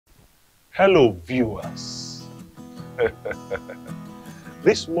Hello viewers.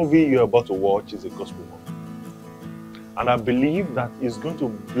 This movie you're about to watch is a gospel movie. And I believe that it's going to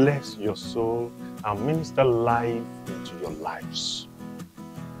bless your soul and minister life into your lives.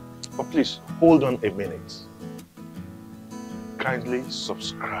 But please, hold on a minute. Kindly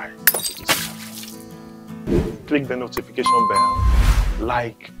subscribe to this channel. Click the notification bell,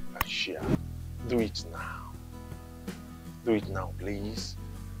 like and share. Do it now. Do it now, please.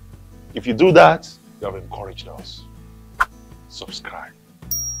 If you do that, you have encouraged us. Subscribe,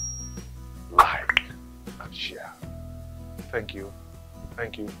 like, and share. Thank you.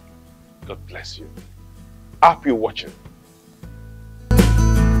 Thank you. God bless you. Happy watching.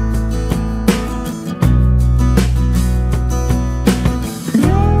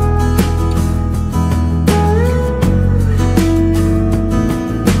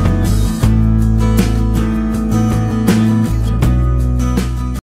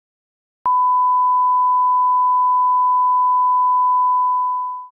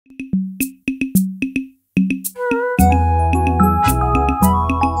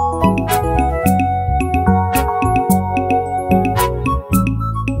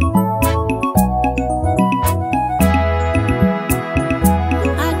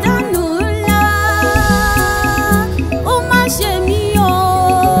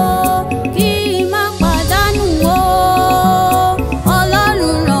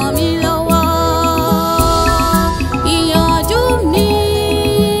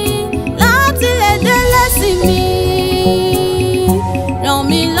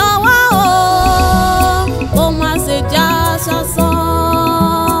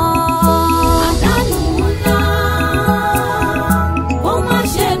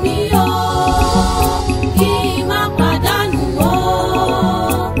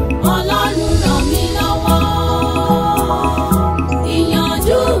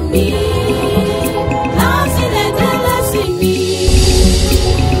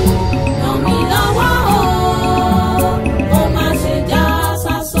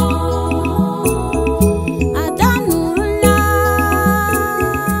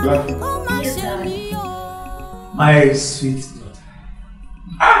 My sweet daughter.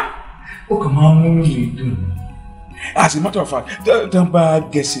 Oh, come on, what you doing? As a matter of fact, don't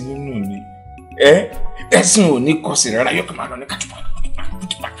bad guessing you know me. That's no need causing a you come on catch back.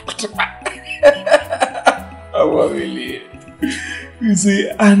 Oh, really? You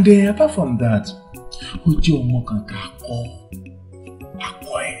see, and apart from that, who do you want to call?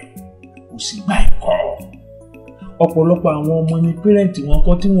 Who see my call? Ọ̀pọ̀lọpọ̀ àwọn ọmọ ni parent wọn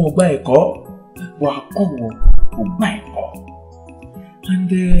kọ́ tí wọ́n gba ẹ̀kọ́ wà kọ́ wọ́n kò gba ẹ̀kọ́.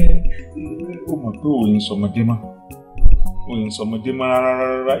 And ó mọ̀ pé òun sọmọdé mọ́. Òun sọmọdé mọ́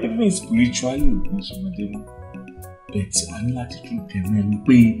rárá even spiritually òun sọmọdé mọ́. But a ní láti tún tẹ̀mẹ́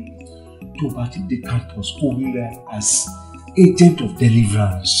wípé tó bá ti dé campus kó rí rẹ̀ as agent of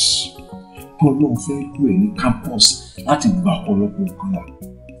deliverance. Kó lóun fẹ́ lò ẹ́ ní campus láti gba ọ̀pọ̀lọpọ̀ nǹkan là.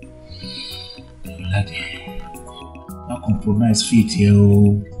 Ládé. Not compromise faith here,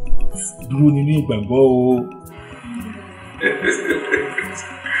 oh. Dúró nínú ìgbàgbọ́, oh.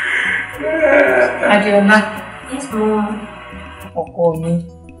 Adeoye. Yes, ma'am. Ọkọ mi,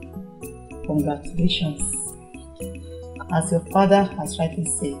 congratulations. As your father has rightly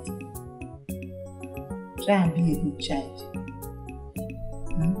said, try and be a good child.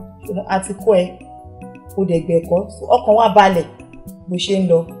 Àti kọ́ ẹ, kó dẹ̀ gbẹ̀kọ́, ọkàn wa balẹ̀ bó ṣe ń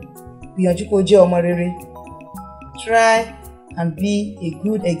lọ. Gbìyànjú kó jẹ́ ọmọ rere. Try and be a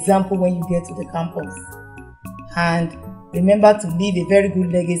good example when you get to the campus. And remember to leave a very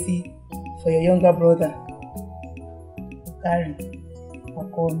good legacy for your younger brother. Aree,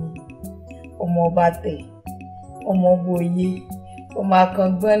 ọkọ mi, ọmọ ọba tẹ̀, ọmọ boyè, ọmọ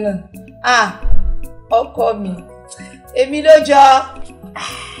akàngbọ́nà. Ọkọ mi, èmi ló jọ.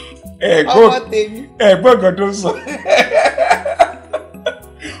 Ọmọ tèmi. Ẹ̀gbọ́n kan tó sọ.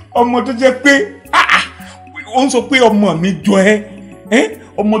 Ọmọ tó jẹ́ pé ó ń sọ pé ọmọ mi jọ ẹ́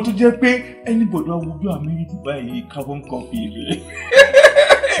ọmọ tó jẹ́ pé anybody wojú Amẹ́ríkà báyìí carbon copy rẹ̀.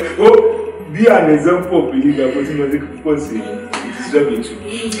 Ó bí an example of believer bó ti lọ sí púpọ̀ sí it is very true.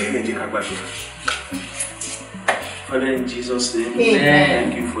 Ẹ̀jẹ̀ ká gbàdúrà. Father, in Jesus' name,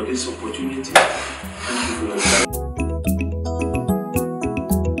 thank you for this opportunity. Thank you for your time.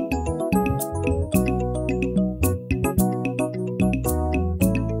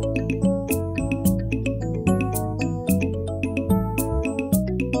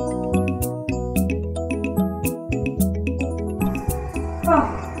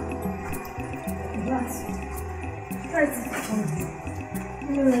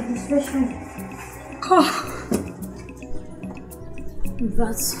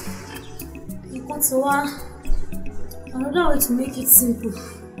 want to another way to make it simple.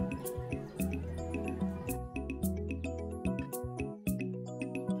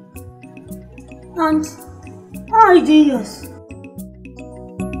 And how are you doing yours?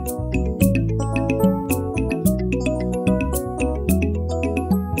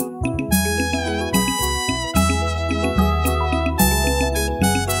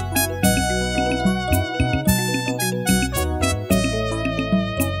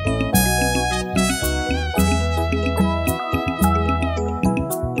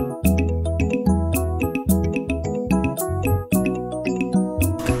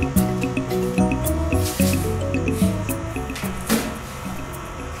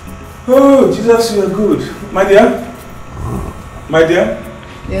 Oh, Jesus, you are good. My dear? My dear?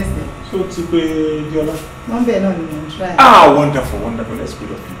 Yes, sir. So, to pay Diola? Number no, try. Ah, wonderful, wonderful. Let's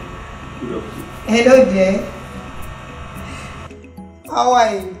good of you. Good of you. Hello, dear. How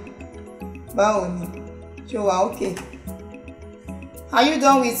are you? Baoni. You are okay. Are you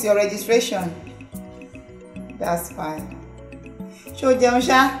done with your registration? That's fine. Show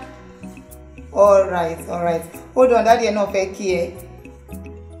Jamsha. All right. Hold on, Daddy, no fake here.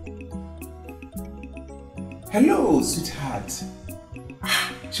 Hello, sweetheart.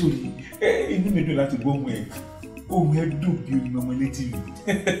 Julie, inú mi dùn láti gbọ́ ohùn ẹ dùn bí orin ọmọ létí mi.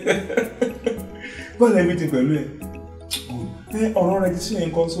 Bọ́ọ̀lù ẹ̀mí ti pẹ̀lú ẹ̀. Ọ̀rọ̀ registration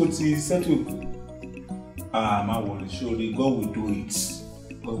nǹkan so ti settle. Má wọlé sórí, God will do it.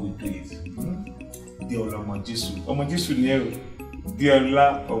 God will do it. Di ọ̀la ọmọ Jésù. Ọmọ Jésù ni ẹ̀rọ. Di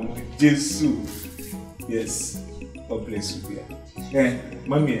ọ̀la ọmọ Jésù. Yes, God bless you dear.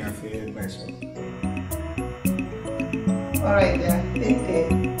 Mommy, I feel nice one. All right, yeah. Take care.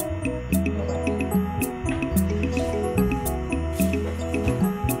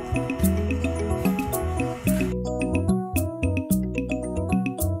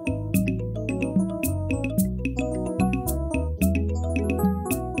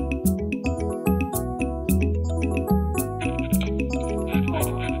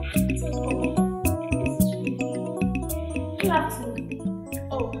 Good afternoon.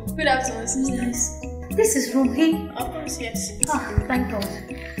 Oh, good afternoon, sisters. This is room A. Of course, yes. Oh, thank God.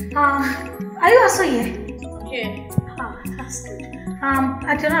 Are you also here? Yeah. That's good.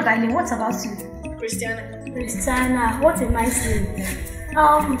 Adriana, darling, what about you? Christiana, what a nice name.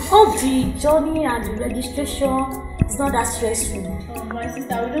 Hope the journey and the registration is not that stressful. Oh, my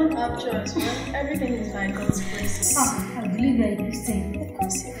sister, we don't have choice. Everything is by God's grace. I believe you are a Christian. Of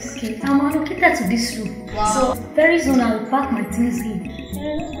course, yes. Okay, I'm allocated to this room. Wow. So very soon I will pack my things in.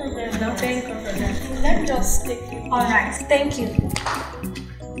 No problem. Now, thank God for that. Let me just take it. All right. Thank you.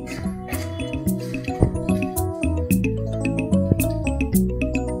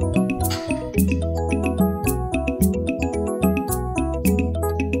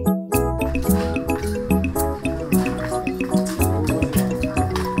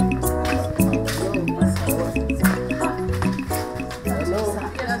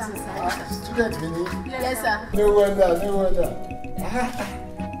 No wonder.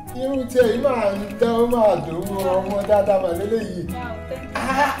 Irú tí èyí máa ń dán ó máa dùn ọmọ dáadáa mà lélẹ́yìí.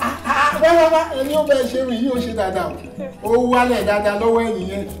 Wá ẹni ó bẹ́ẹ̀ ṣe rìn yìí ó ṣe dáadáa. Ó wálẹ̀ dáadáa lọ́wọ́ ẹ̀yìn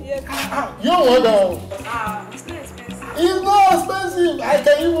yẹn. Yóò wọ́n gan o. It's not expensive. I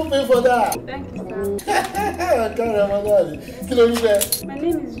can even pay for that. Thank you, sir. Káre ọmọ náà rí. Kí ló ń bẹ? My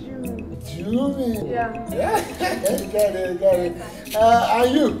name is Jumi. Jumi? Yeah. Káre. And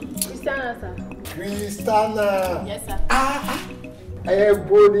you? Christiana, sir. Christiana. Yes, sir.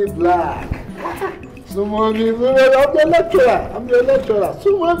 Everybody black. Someone I'm the lecturer.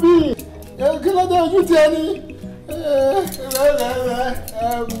 Someone be. Kí ló dé ojú tí ẹ ní?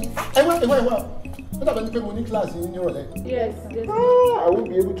 What happened to me class in your leg? Yes. I won't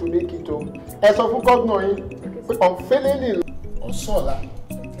be able to make it home. As of God knowing, unfailingly on Sola,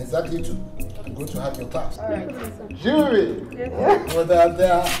 exactly to. I'm going to have your class. Alright. Jury. Yes, sir.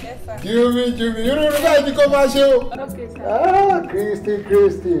 Yes, sir. Jury. You don't know to come and show. Okay, sir.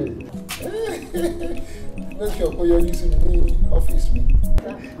 Christy. Make sure you're using me office me.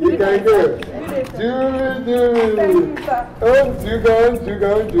 You can go. Jury. Thank you, sir. Oh,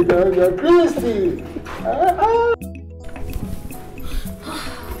 Christy.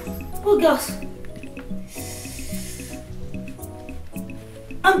 Oh, girls.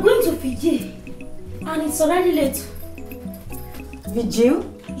 I'm going to Fiji. And it's already late. Vigil?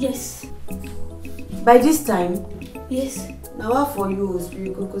 Yes. By this time? Yes. Now what for you,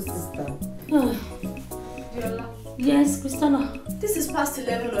 spiritual sister? Yes, Christiana. This is past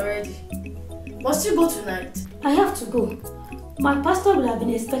 11 already. Must you go tonight? I have to go. My pastor will have been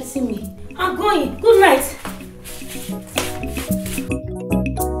expecting me. I'm going. Good night.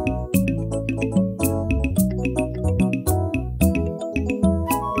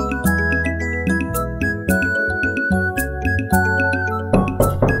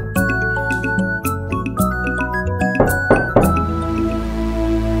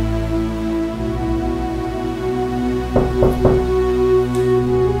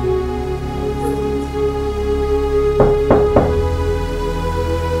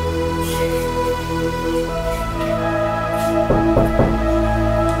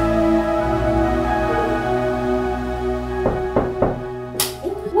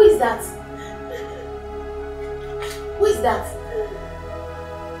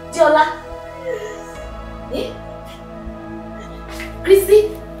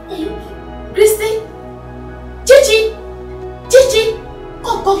 Christy! Gigi! Gigi!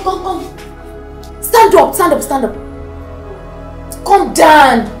 Come. Stand up. Calm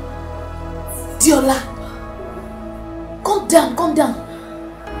down. Diola. Calm down.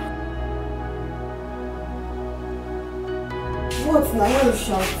 What now? Why are you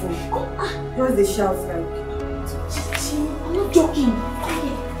shouting? What's the shout like? Gigi, I'm not joking.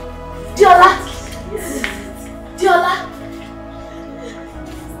 Diola. Yes.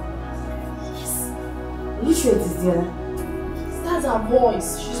 Are you sure it is Diola? That's her voice.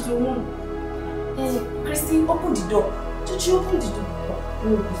 She's the one. Christy, open the door. Gigi, open the door. No,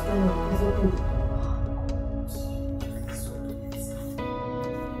 stand up. Please open the door.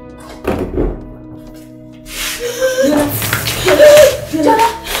 Diola,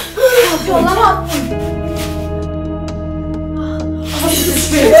 what happened? What is this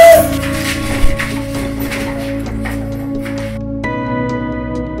thing?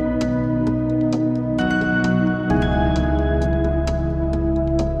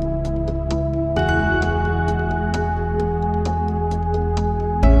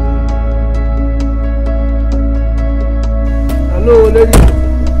 Hello, lady.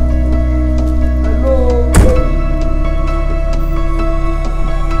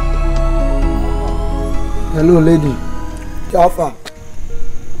 Hello, lady. How far?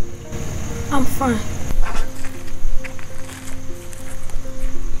 I'm fine.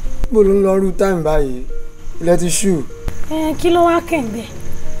 Mo ló ń lọ rú time báyìí. Ilẹ̀ ti ṣú. Kí ló wá kẹ̀ǹbẹ̀?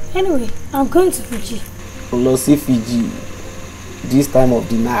 Anyway, I'm going to Fiji. Lọ sí Fiji this time of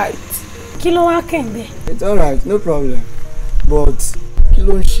the night. Kí ló wá kẹ̀ǹbẹ̀? It's alright, no problem. But kí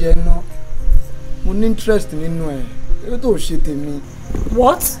ló ń ṣe ẹ́ náà? Mo ní interest nínú ẹ̀. Kí ló tó ṣe tèmi?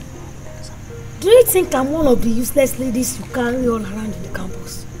 What? Do you think I'm one of the useless ladies you carry all around in the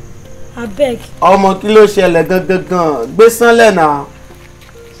campus? I beg. Ọmọ kí ló ṣẹlẹ̀ gangan gbé sánlẹ̀ náà.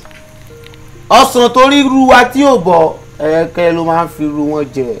 Ọsàn torí ru wa tí ò bọ̀ ẹ̀ẹ́kẹ́ ló máa ń fi ru wọn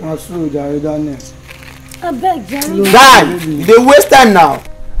jẹ. Àṣù jàre Daniel. I beg, Jerry. Guy, you dey waste time now.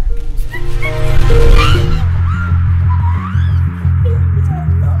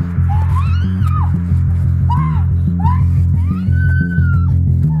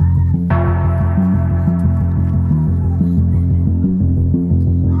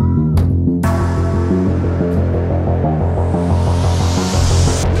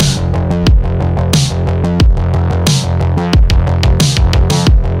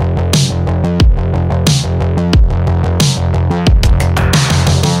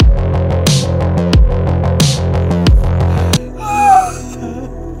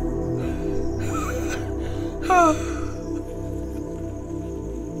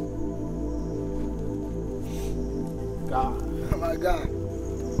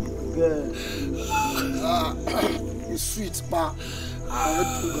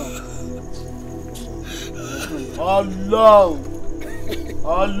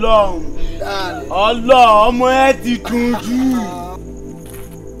 Ọlọ́run ọmọ ẹ ti dùn jù.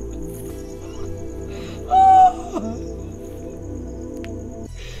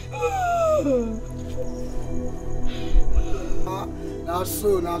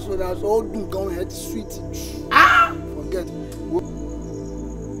 na so ó dùn gan ẹ ti sweet forget.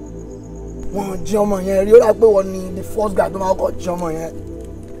 Wọ́n jí ọmọ yẹn rí ó dà pé wọ́n ní the first guy tó máa kọ́ jí ọmọ yẹn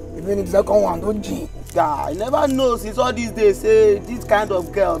even the second one tó jìn. Guy, I never know since all these days say this kind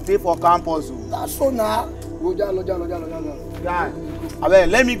of girl dey for campus. Na so na. Lọ́jà. Guy, abeg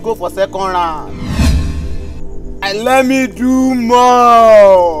let me go for second round. And let me do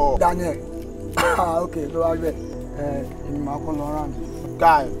more. Daniel, okay, ló wá gbẹ. Èmi máa kọ́ lọ round.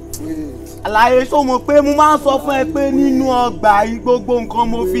 Guy, àlàyé ṣó mọ̀ pé mo máa ń sọ fún ẹ pé nínú ọgbà yìí gbogbo nǹkan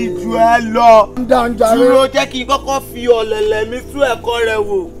mo fi jù ẹ lọ. Dúró jẹ́ kí n kọ́kọ́ fi ọ̀lẹ̀lẹ̀ mi tú ẹ̀kọ́ rẹ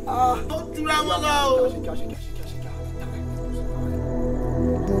wò. Tó túra mọ́ lọ o.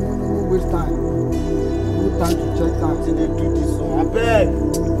 No waste time. No time to check time. Till they do this one. Abeg.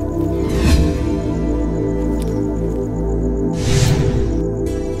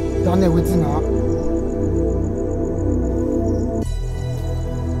 Daniel, wetin na?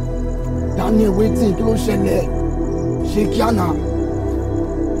 Daniel, wetin kí ló ṣẹlẹ̀? Ṣé kíá na?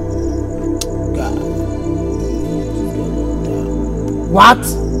 What?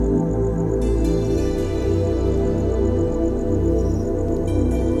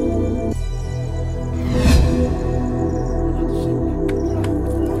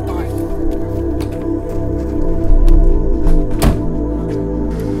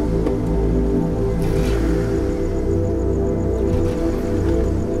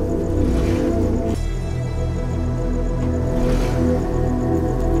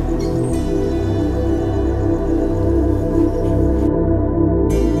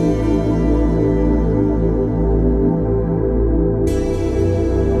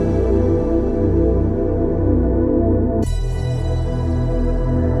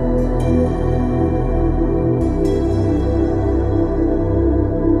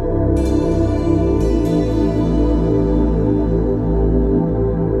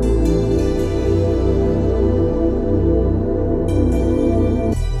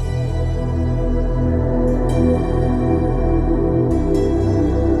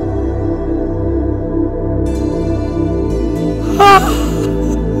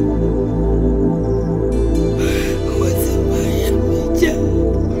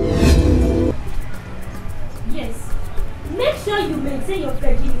 of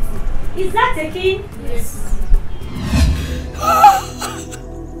virginity. Is that taken? Yes.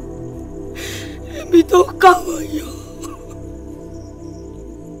 Èmi tó káwọn yọ.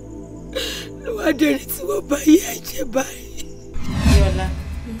 Ló wá dẹ̀rí tí wọ́n bá yé ẹ̀jẹ̀ báyìí. Yola.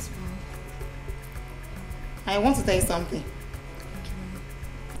 Yes, ma'am. I want to tell you something.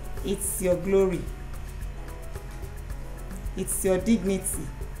 It's your glory. It's your dignity.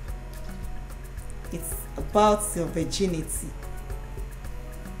 It's about your virginity.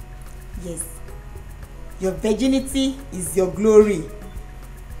 Yes. Your virginity is your glory.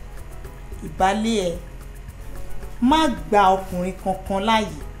 Ìbálé ẹ má gba ọkùnrin kankan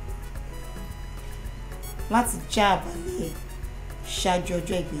láàyè láti já àbálé ẹ ṣáájú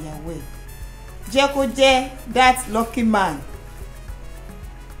ọjọ́ ìgbéyàwó ẹ. Jẹ́ kó jẹ́ that lucky man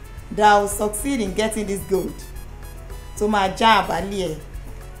that will succeed in getting this gold tó máa já àbálé ẹ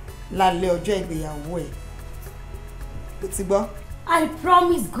lálẹ́ ọjọ́ ìgbéyàwó ẹ. Ó ti gbọ́? I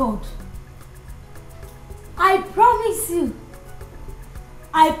promise God. I promise you.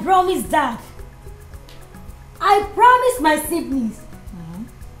 I promise Dad. I promise my siblings.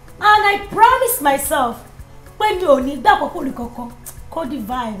 And I promise myself. Pé mi ò ní gbà kọ́kọ́rì kankan kó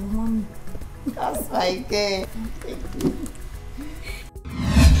divine mommy. That's my girl.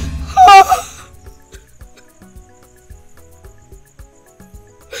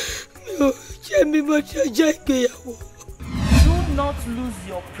 Do not lose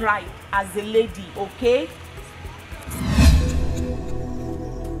your pride as a lady, okay?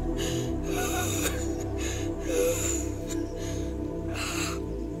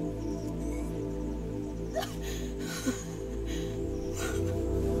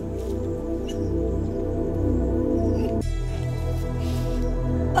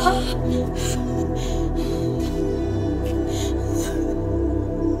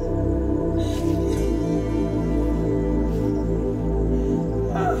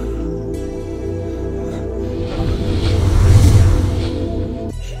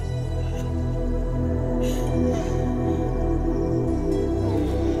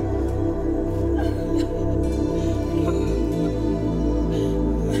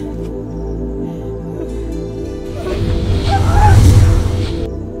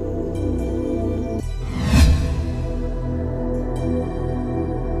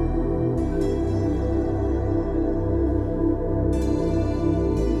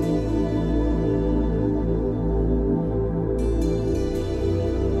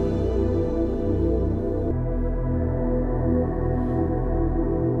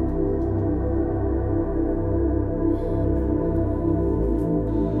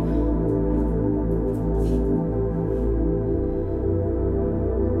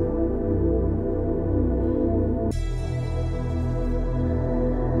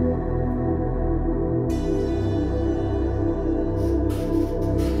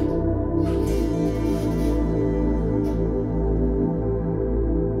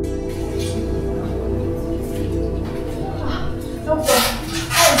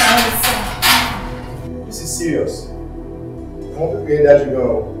 Serious. I want to pay that you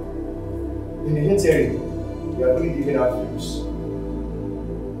know. In the interim, we are only giving out views.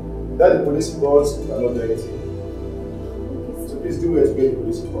 That the police reports cannot do anything. So please do explain the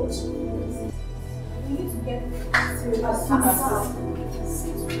police reports. We need to get serious.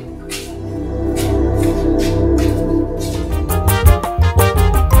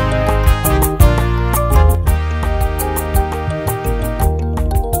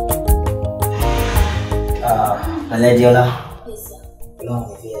 Adeoye. Yes, sir. Ọlọ́run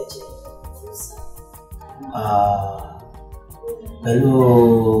ní fi ẹ̀jẹ̀. Pẹ̀lú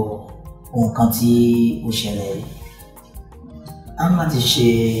nǹkan tí ó ṣẹlẹ̀ rí, a máa ti ṣe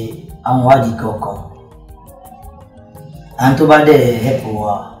àwọn ìwádìí kọ̀ọ̀kan. À ń tó bá dẹ̀ help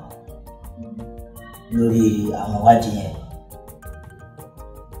wa lórí àwọn ìwádìí yẹn.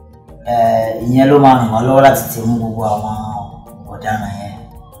 Ìyẹn ló máa ràn wá lọ́wọ́ láti ti mú gbogbo àwọn ọ̀daràn yẹn.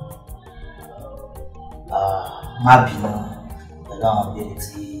 Má bínú pẹ̀lú àwọn ìbéèrè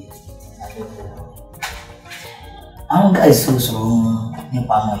tí a fẹ́ bẹ̀rẹ̀. Àwọn guys tó sọ̀rọ̀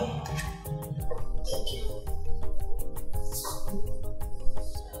nípa wọn yìí.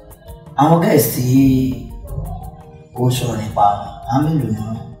 Àwọn guys tí ó sọ̀rọ̀ nípa àwọn mélòó ni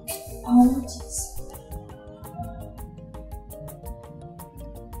wọ́n? Àwọn witches.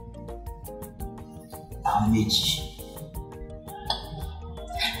 Àwọn méjì.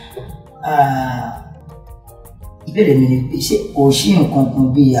 Ìbéèrè mi ni pé ṣé kò sí nǹkan kan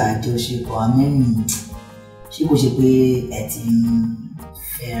bí àjọṣepọ̀ àmẹ́rin ṣé kò ṣe pé ẹ ti ń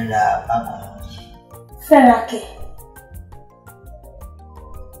fẹ́ra bákan náà? Fẹ́ra kẹ̀.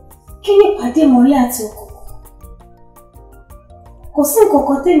 Kí ni ìpàdé mọ́rí àti òkùnkùn? kò sí nǹkan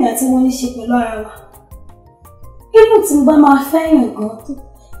kan tèmi àti wọn ní ṣe pẹ̀lú ara wa. Even tí mo bá máa fẹ́yàn gan tó,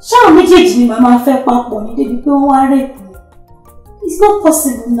 ṣáà méjèèjì ni màá máa fẹ́ papọ̀ ní débi pé wọ́n wá rape mi. It's not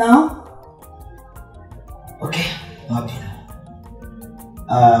possible now. Okay, má bínú.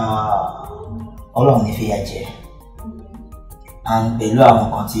 Ọlọ́run ní fìyà jẹ. And pẹ̀lú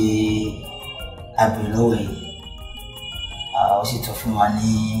àwọn kan tí a bèrè lọ́wọ́ yìí, ó sì tún fún wa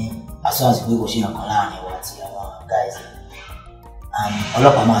ní assurance pé kò sí nǹkan láàrin wa àti àwọn guys.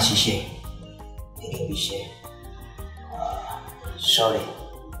 Ọlọ́pàá máa ṣiṣẹ́ gẹ́gẹ́ bí iṣẹ́. Sorry.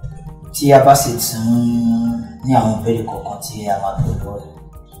 Tí a bá sì tún ní àwọn ìbéèrè kọ̀ọ̀kan tí a máa bèrè lọ́wọ́ yìí,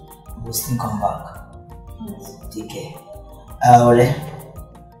 we'll still come back. Take care. Ọ̀rẹ́.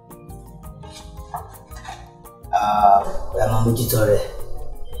 We are mójútó rẹ̀.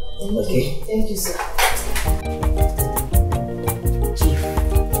 Okay. Thank you, sir. Chief.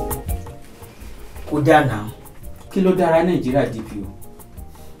 Kò dáa náà. Kí ló dára Nàìjíríà DPO?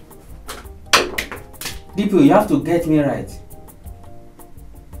 DPO, you have to get me right.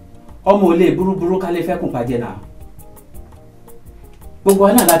 Ọmọ ò lè burúburú ká lè fẹ́kùn pàjẹ́ náà. Gbogbo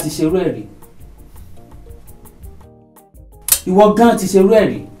wa náà láti ṣerú ẹ̀ rí. Ìwọ gan ti ṣerú ẹ̀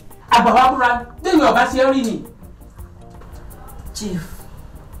rí. Àgbàwá búra déyìn ọ̀bá ṣe rí ni. Chief,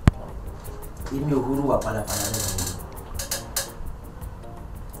 èmi ò hurú wà pálapàla lẹ́nu.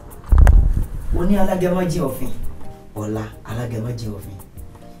 Mo ní alágẹmọ jẹ́ òfin. Ọ̀la alágẹmọ jẹ́ òfin.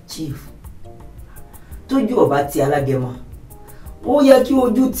 Chief, tójú ọba ti alágẹmọ, ó yẹ kí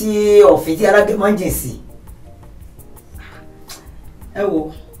ojú ti òfin tí alágẹmọ ń jìn sí. Ẹ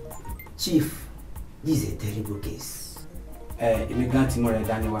wo, Chief, this is a terrible case. Èmi gan tí mo rẹ̀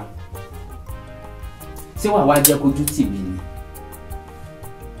dání wá. Ṣé wàá wá jẹ́ kójú tì mí ni?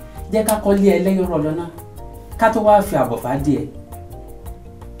 Jẹ́ ká kọ́lé ẹlẹ́yọ̀rọ̀ lọ́nà ká tó wá fi àbọ̀fá díẹ̀.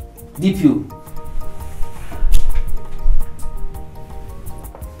 DPO.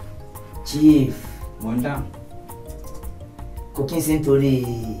 Chief. Mo ń dáhùn. Kò kí n sí nítorí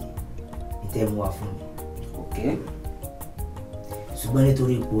ìtẹ̀mú wa fún mi. Okay. Ṣùgbọ́n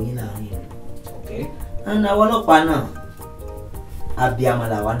nítorí ipò yín láàrin ìlú. Okay. Àwọn ọlọ́pàá náà, abiyamọ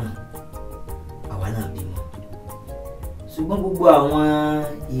làwa náà, àwa náà bímọ. Ṣùgbọ́n gbogbo àwọn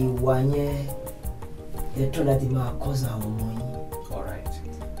ìwà yẹn ẹ tọ́ láti máa kọ́sà àwọn ọmọ yín. All right.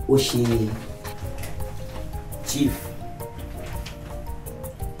 Ó ṣe Chief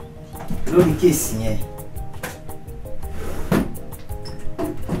lórí kéèsì yẹn.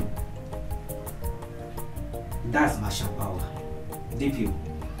 That's martial power. DPO.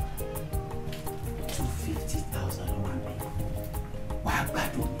 250,000 ló wà mí. Wàá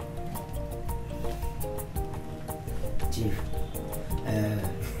gbádùn mi. Chief,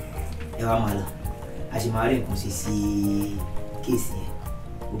 ẹ wá máa lọ. A ṣe máa rí nǹkan ṣe sí kéèsì yẹn.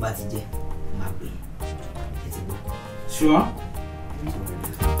 Bó bá ti jẹ́, máa pè é. Ẹ ti gbọ́. Sure.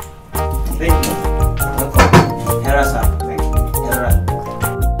 Thank you. Welcome. Era, sir. Thank you. Era.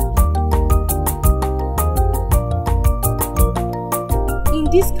 In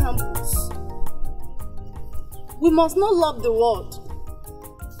this campus, we must not love the world,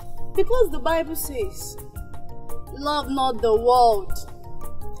 because the Bible says, love not the world,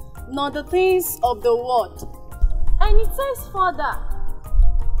 nor the things of the world. And it says further,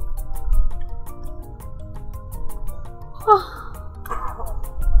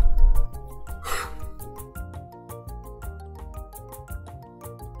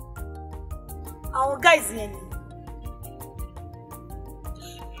 Our guys yẹn ni.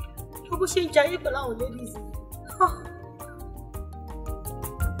 Gbogbo ṣe ń jayé pẹ̀lú àwọn ladies yìí.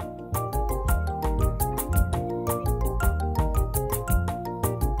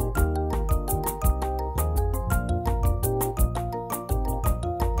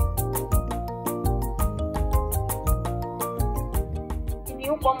 Ìní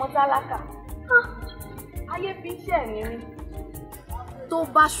ń pọmọ tálákà. Ayé fi iṣẹ́ mi rí. tó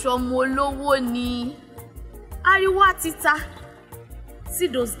bá ṣọmọ olówó ni ariwo àtìta. See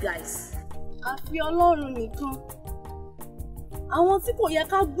those guys. Àfi Ọlọ́run nìkan. Àwọn tí kò yẹ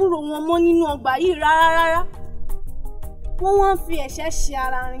ká gbúrò wọn mọ́ nínú ọgbà yìí rárá. Wọ́n wá ń fi ẹ̀ṣẹ̀ ṣe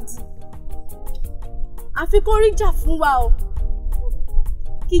ara rìn tì. Àfi kó rí jà fún wa o.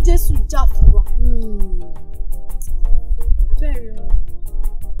 Kí Jésù jà fún wa. Abẹ́rẹ́ wọn.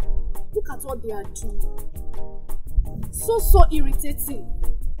 Look at what they are doing. So irritating.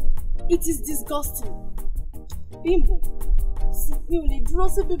 It is disgusting. Bimbo, mi ò lè dúró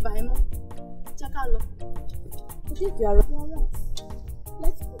síbí báyìí mọ́. Jẹ́ ká lọ. I think you are right.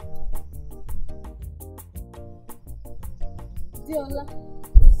 Let's go. Deola,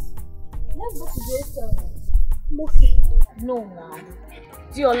 please. Let's go to the hotel. Okay. No, ma.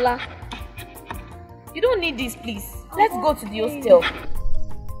 Deola, you don't need this, please. Let's go to the hostel.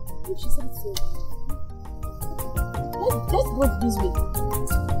 She said so. Let's go this way.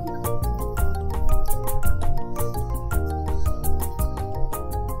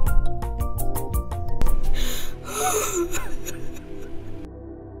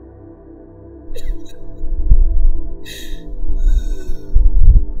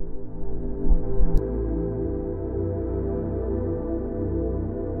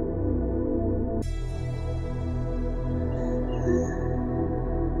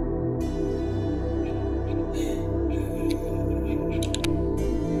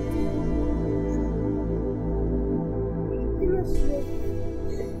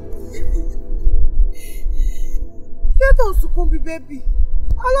 Baby,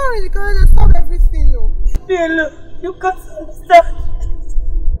 Alone can understand everything, no? Hello, you can't understand.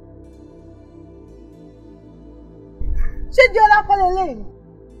 Ṣé di ọlá kọ́ lélẹ̀ ni?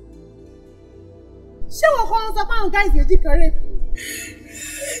 Ṣé wọ́n kọ́ wọn sọ pé àwọn guys méjì kan rape?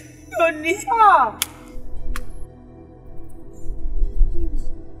 Tony.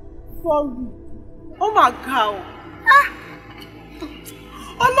 Sorry. Oh my God.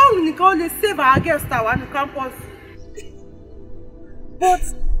 Ọlọ́run nìkan ó lè save our girls tá wà ní campus. But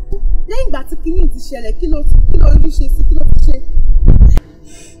lẹ́yìn ìgbà tí kinní ti ṣẹlẹ̀ kí ló rí ṣe sí kí ló fi ṣe?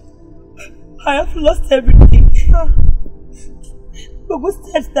 I have lost everything. Gbogbo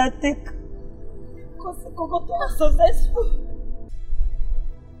steps that I take kò sí kókó tó wà successful.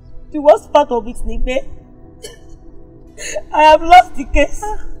 The worst part of it ni pé I have lost the case.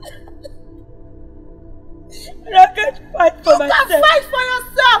 And I can't fight for myself. You can fight for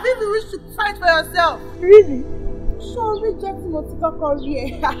yourself if you wish to fight for yourself. Really? Sure, we just want to talk on here.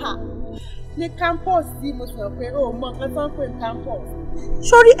 The campus, see, must have pay. Oh, my God, campus.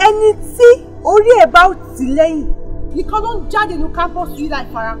 Sorry, ẹni tí orí ẹ̀ bá ti lẹ́yìn. You can't jáde ní campus yìí láì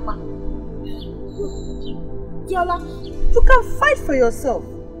farapa. Diola, you can fight for yourself.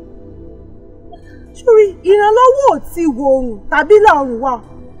 Sorry, ìrànlọ́wọ́ ò tí wo oòrùn tàbí ìlà oòrùn wà.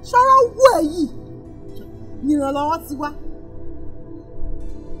 Ṣọ́rọ́ wú ẹ̀ yìí. Ìrànlọ́wọ́ ti wá.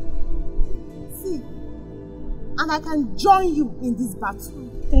 See. And I can join you in this battle.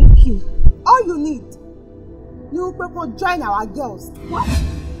 Thank you. All you need, you people join our girls. What?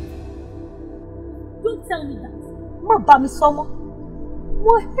 Don't tell me that. Má bá mi sọ mọ́.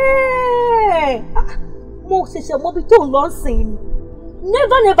 Mo ṣẹ̀ṣẹ̀ mọ̀ bí tó ń lọ sìn ni.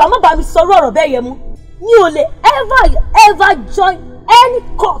 Never, má bá mi sọ̀rọ̀ ọ̀rọ̀ bẹ́ẹ̀ yẹn mú. Mi ò lè ever join any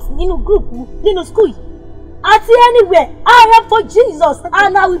cause nínú group nínú school yìí. Àti anywhere, I am for Jesus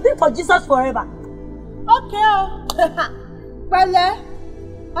and I will be for Jesus forever. Okay, pẹ̀lẹ́,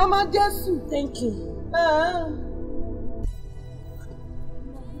 ọmọ Jésù. Thank you.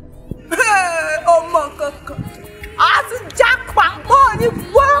 Ọmọ kankan, a ti jápa bọ́ ní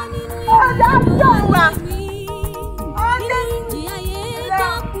wọ́ ọ̀dà jọ̀wọ́.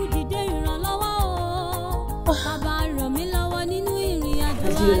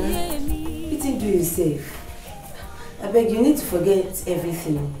 You think do yourself. I beg you need to forget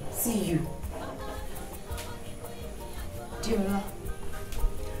everything. See you. Diola,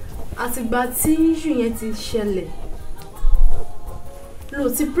 àtìgbà tí issue yẹn ti ṣẹlẹ̀ ló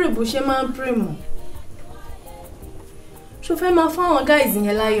ti pray bó ṣe máa ń pray mọ́. Ṣó fẹ́ máa fún àwọn guys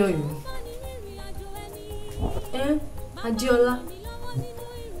yẹn láyọ̀ yìí? Adeola,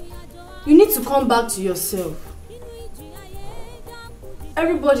 you need to come back to yourself.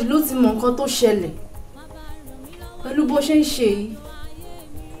 Everybody ló ti mọ nǹkan tó ṣẹlẹ̀ pẹ̀lú bó ṣe ń ṣe yìí.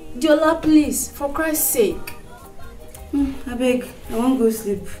 Diola, please, for Christ's sake. I beg, I won't go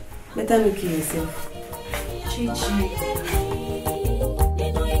sleep. Better look at yourself. Chichi.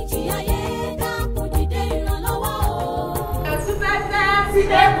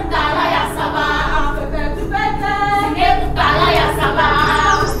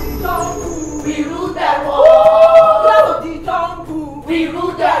 We rule the world. We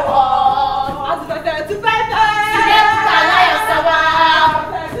rule the world.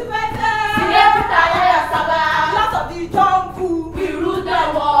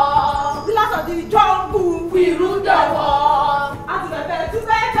 We rule the world.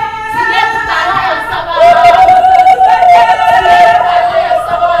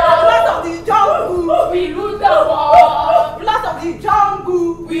 We rule the world. Blast of the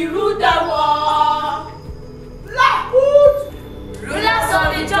jungle. We rule the world. Blackwood. Rulers of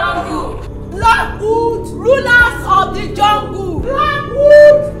the jungle. Blackwood. Rulers of the jungle.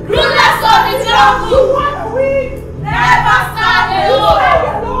 Blackwood. Rulers of the jungle. You want to win? Never stand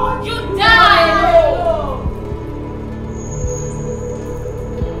alone. You die alone.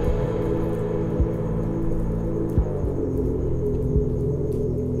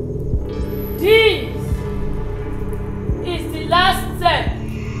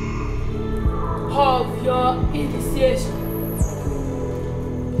 Initiation.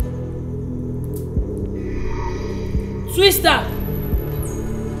 Twister,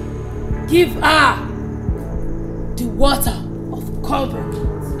 give her the water of comfort.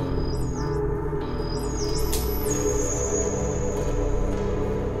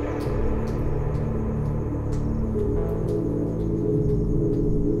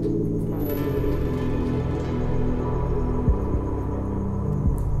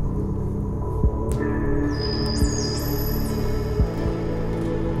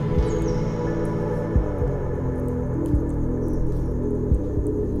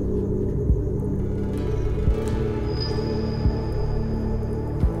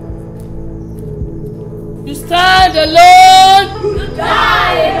 You stand alone. You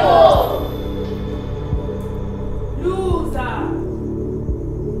die alone. Loser.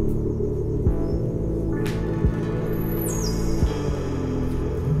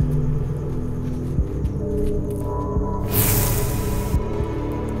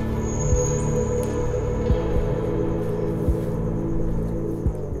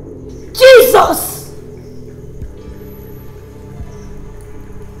 Jesus!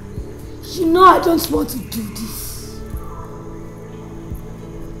 You know I don't want to do this.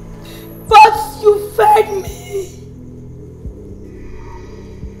 But you fed me.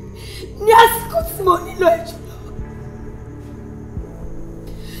 Ní àsìkò tí mo nílò ẹ jùlọ.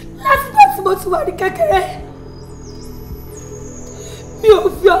 Lásìkò tí mo ti wà ní kékeré. Mi ò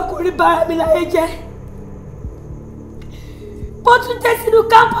fi ọkùnrin bara mi láyé jẹ́. Mo tún dé sínú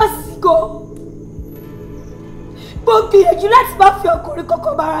kámpọ̀sì go. Mo gbìyànjú láti má fi ọkùnrin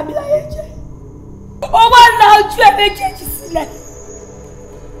kankan bara mi láyé jẹ́. Ó wá la ojú ẹ méjèèjì sílẹ̀.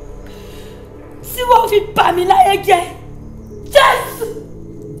 Tí wọ́n fi bà mí láyé jẹ́. Jésù!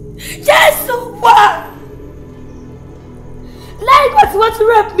 Jésù wá! Lẹ́yìn ìgbà tí wọ́n ti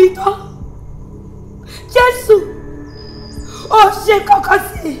rape mi tán. Jésù! Ó ṣe kankan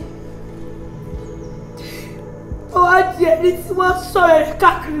sí i. Ó wá di ẹni tí wọ́n sọ̀rọ̀ rẹ̀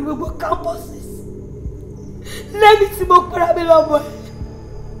káàkiri gbogbo campuses. Lẹ́mi tí mo pera mi lọ́mọ ẹ̀.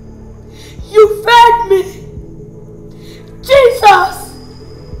 You fed me. Jesus!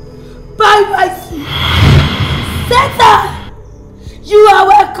 By mercy. Satan! You are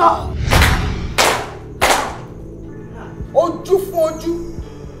welcome. Ojú fún ojú.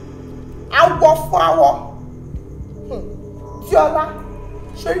 Awọ fún awọ. Diola,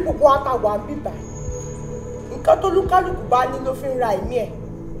 ṣorí gbogbo àtàwà ń bíbà. Nǹkan tó lúkálùkù bá ní ló fi ń ra ẹ̀mí ẹ̀.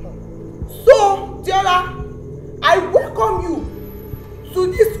 So, Diola, I welcome you to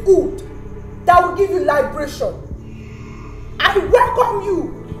this hood that will give you liberation. I welcome you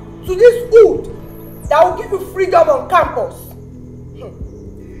to this hood that will give you freedom on campus.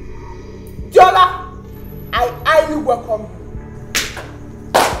 Diola, I highly welcome you.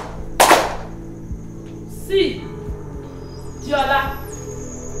 See, Diola,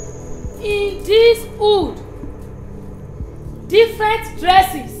 in this hood, different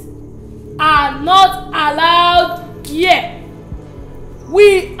dresses are not allowed here.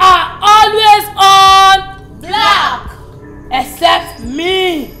 We are always on black, except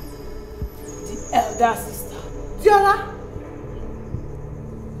me, the elder sister. Diola,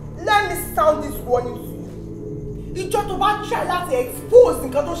 let me sound this warning to you. Ìjọ tó bá try láti expose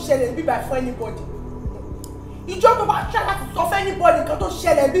nǹkan tó ṣẹlẹ̀ níbí báyìí for anybody. Ìjọ tó bá try láti sọ fún anybody nǹkan tó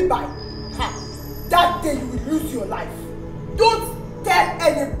ṣẹlẹ̀ níbí báyìí. That day you will lose your life. Don't tell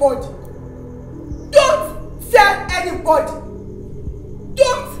anybody. Don't tell anybody.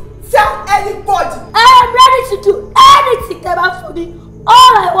 Don't tell anybody. I am ready to do anything about for me.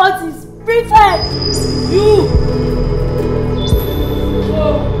 All I want is revenge. You.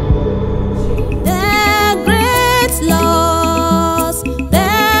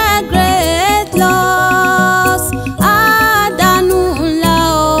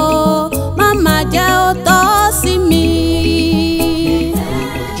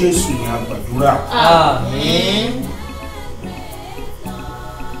 Jésù ni a gbàdúrà. Àmín.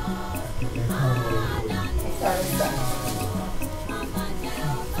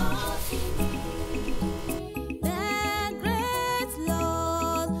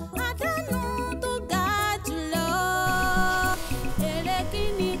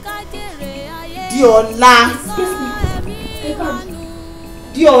 Diola.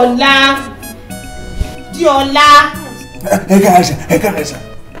 Diola. Diola. Ẹ káàárọ̀.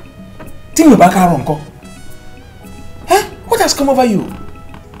 Tí mi ò bá kárọ̀ nǹkan. What has come over you?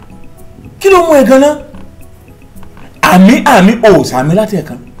 Kí ló mú ẹ gan-an? Àmì ò sàmì láti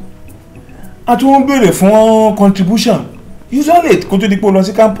ẹ̀kan. A tún ń béèrè fún contribution. Usually kó tó di pé o lọ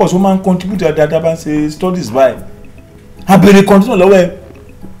sí campus ó máa ń contribute dáadáa bá ń ṣe studies báyìí. A béèrè contribution lọ́wọ́ ẹ.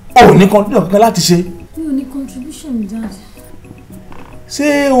 O ò ní contribution kankan láti ṣe. Mi ò ní contribution. mi jáde.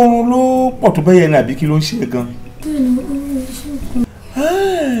 Ṣé oorun ló pọ̀ tó bẹ́yẹn ní àbí kí ló ń ṣe gan? Bẹ́ẹ̀ni, oorun ló ṣe kàn.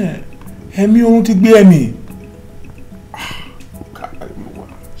 Ẹ̀mí oorun ti gbé ẹ̀mí.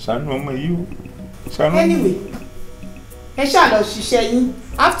 Ṣàánú ọmọ yìí o. Anyway, ẹ ṣáà lọ ṣiṣẹ́ yín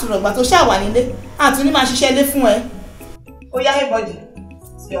after ọgbà tó ṣáà wà nílé àtún ní máa ṣiṣẹ́ ilé fún ẹ. Ó yá everybody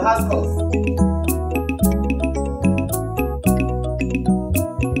to your house calls.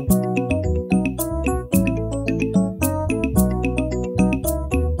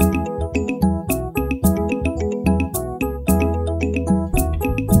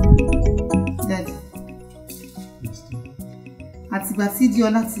 Àtìgbà tí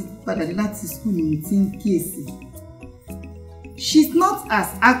Diola ti padà dé láti school ni mo ti ń kíyèsí. She's not as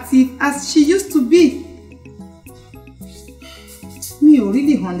active as she used to be. Mi ò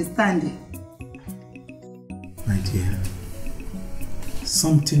really understand it. My dear,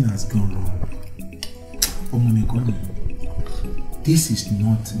 something has gone wrong. Ọmọ mi kọ́ ni, this is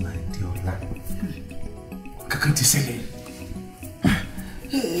not my Diola. Kankan ti ṣẹlẹ̀.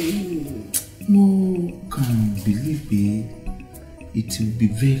 Mo kàn believe pé it will be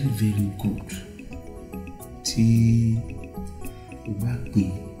very, very good tí o bá pè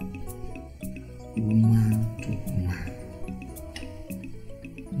woman to woman,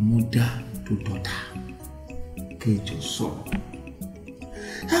 mother to daughter, kẹjọ sọ̀rọ̀.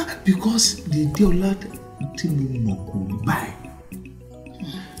 Because the Diola tí mo mọ̀ kò rí báyìí,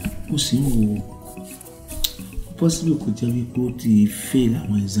 mo sì ń wo possible kò jẹ́ wípé ó ti fail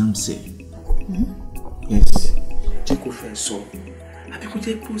àwọn exams ẹ̀. Yes, jẹ́ kó fẹ́ sọ. Àbí kò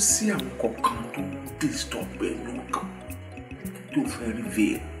jẹ́ kó sí àwọn kọ̀ọ̀kan tó ń disturb ẹ̀ lọ́kàn tó fẹ́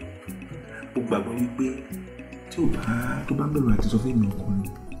reveal. Ó gbàgbọ́ wípé tí ó bá bẹ̀rù àti sọ fún èmi ọkùnrin,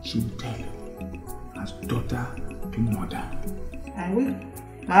 she will tell you as daughter to mother. Àwí,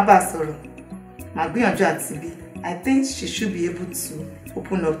 màá bá a sọ̀rọ̀, màá gbìyànjú àti bí. I think she should be able to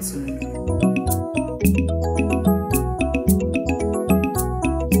open up to me.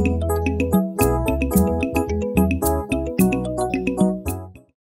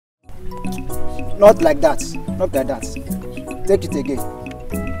 Not like that. Not like that. Take it again.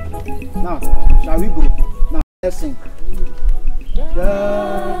 Now, shall we go? Now, let's sing.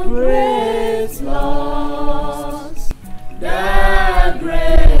 The great loss, the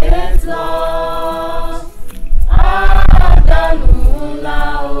great loss, Adanula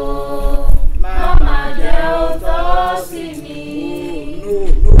o, Mama jẹ́ òótọ́ sí mi. No,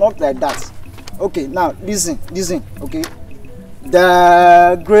 not like that. Okay, now listen, okay?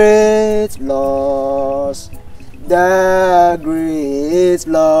 The great loss, the great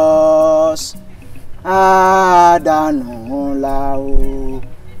loss, Adanula o,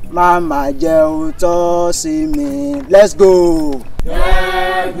 Mama jẹ́ òótọ́ sí mi. Let's go.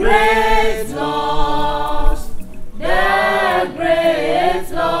 The great loss, the great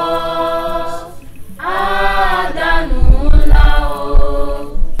loss, Adanula o,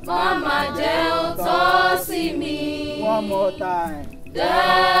 Mama jẹ́ òótọ́ sí mi. One more time.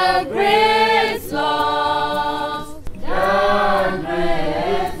 The great loss, the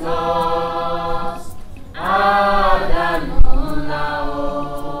great loss, Adanula o,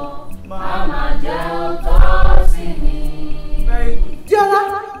 Mama jẹ́ òótọ́ sí mi. Very good. Diola,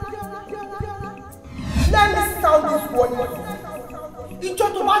 let me sound this warning. Ìjọ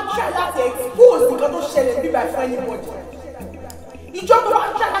tó bá try láti expose nǹkan tó ṣẹlẹ̀ bíbá fún anybody. Ìjọ tó bá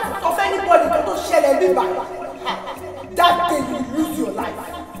try láti sọ fún anybody nǹkan tó ṣẹlẹ̀ bíbá. That day you lose your life.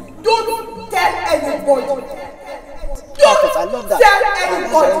 Don't tell anybody. Don't I love that. tell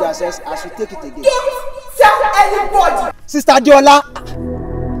anybody. I should take it again. Don't tell anybody. Sister Diola.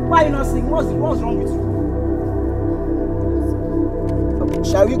 Why you not sing? What's wrong with you? Okay,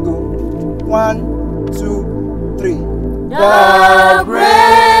 shall we go? 1, 2, 3. The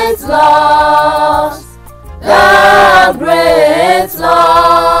great loss, the great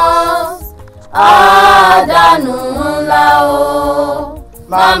loss, Adanula o,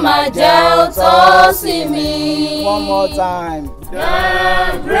 Mama jẹ́ òótọ́ sí mi. One more time.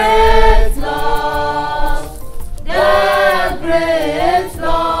 The great loss, the great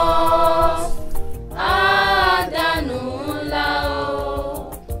loss, Adanula o,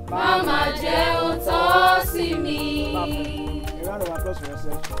 Mama jẹ́ òótọ́ sí mi. A round of applause for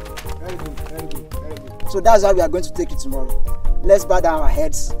yourself. Very good, very good, very good. So that's how we are going to take it tomorrow. Let's bow down our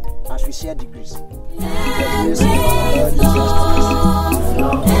heads as we share the grace.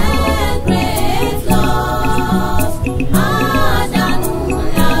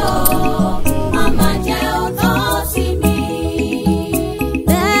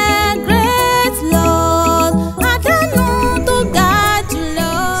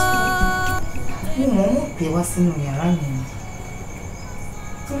 wá sínú yàrá mi ni.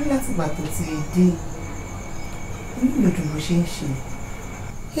 Torí láti ìgbà tó ti dé, inú mi ò dùn bó ṣe ń ṣe.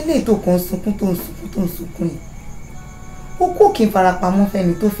 Eléyìí tó kàn sunkún tó ń sunkún yìí. Ó kò kí n farapamọ́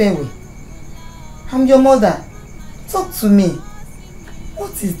fẹ́ni tó fẹ́ wẹ̀. I'm your mother. Talk to me.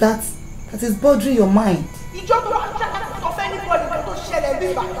 What is that is bothering your mind? Ìjọba ọ̀fẹ́ ní bọ́ọ̀lù tó ṣẹlẹ̀ bí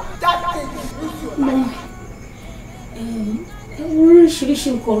bàbá jáde ìlú. Oríṣiríṣi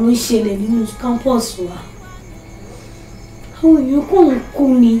nǹkan ló ń ṣẹlẹ̀ nínú campus wa. Àwọn èèyàn kò ń kú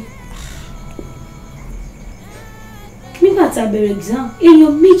ni. Nígbà tá a bẹ̀rẹ̀ exam,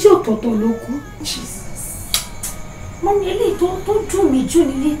 èèyàn méjì ọ̀tọ̀ọ̀tọ̀ ló kú. Mọ́mí eléyìí tó dùn mí jù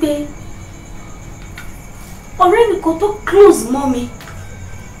ní wípé ọ̀rẹ́ mi kan tó close mọ́ mi.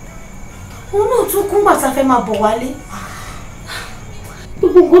 Òun náà tún kú gbà tá a fẹ́ máa bọ̀ wálé.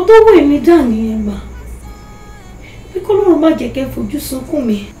 Gbogbo nǹkan tó wù mí dà nìyẹn gbà. Bí kọ́ lóun má jẹ́ kẹ́ fojú sunkún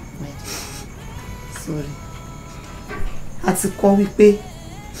mi. Sorry. A ti kọ́ wípé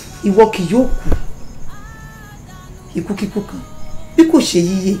ìwọ kì yóò kú. Ikúkíkú kan bí kò ṣe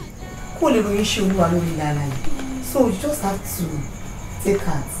yíyé kó lè ròyìn ṣe Olúwa lórí lára yìí. So you just have to take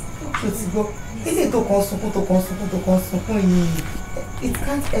heart. Ṣé o ti gbọ́? Ilé tó kàn sunkún yìí, it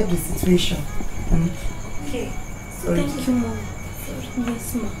can't help the situation. Okay. Sorry. Thank you, Mom.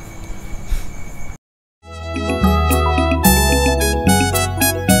 Yes, Mom.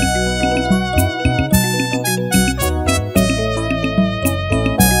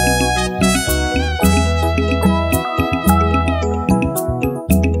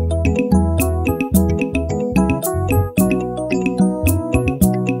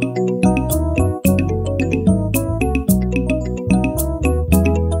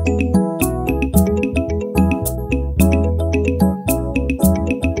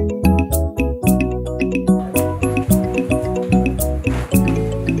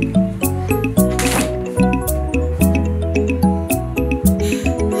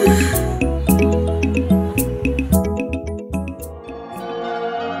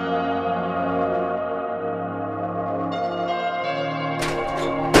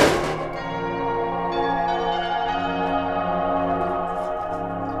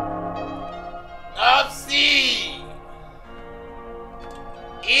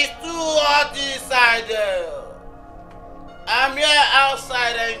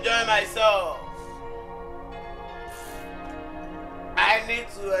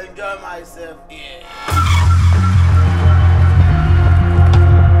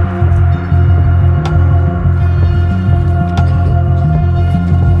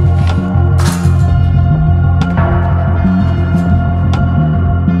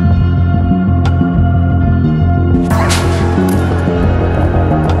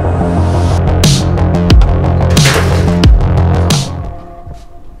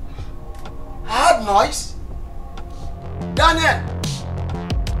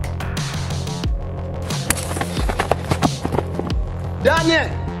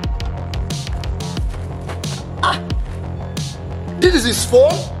 This is his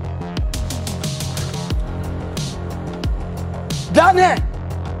phone? Daniel!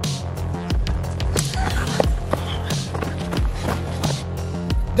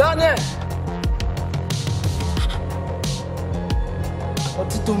 Daniel!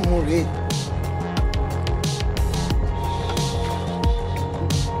 Ọtí tó mú rèé.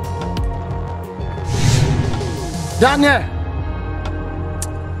 Daniel!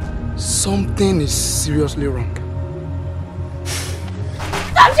 Something is seriously wrong.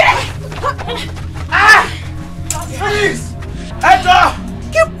 Please! Enter!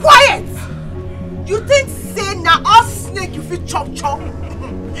 Keep quiet! You think say na all snake you fit chop?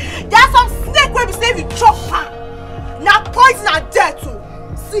 There are some snake wey be say if you chop am, na poison and death too.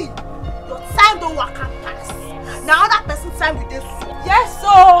 See, your time don't waka pass. Na other person time we dey so. Yes,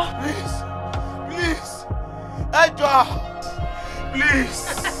 so. Please! Enter! Please!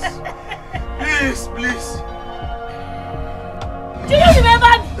 Please! Do you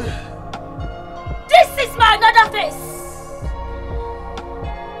remember me? This is my another face.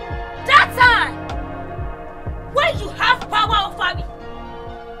 That time, when you have power over me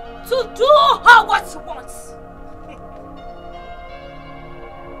to do all what you want,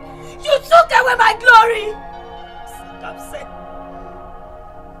 you took away my glory.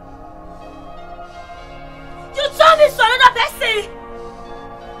 You turned me to another person,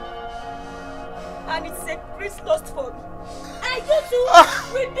 and it's a great loss for me. And you too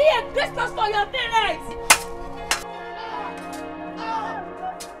will be a great loss for your parents.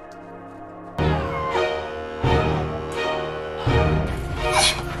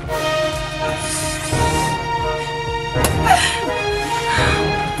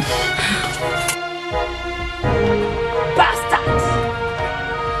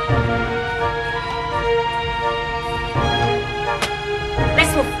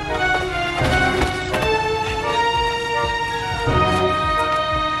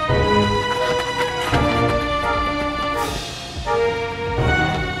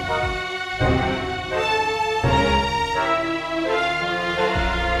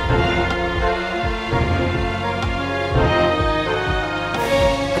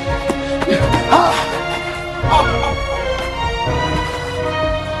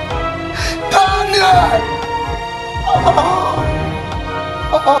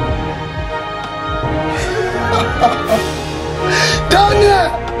 Daniel!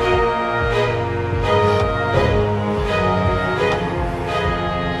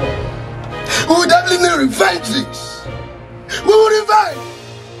 We will definitely revenge this. We will revenge.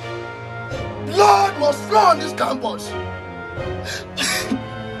 Blood must flow on this campus.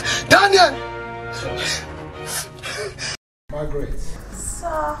 Daniel! Margaret.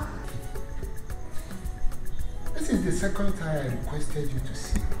 Sir. This is the second time I requested you to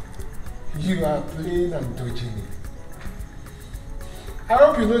see. You are playing and dodging it. I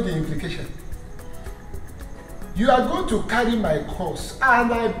hope you know the implication. You are going to carry my course,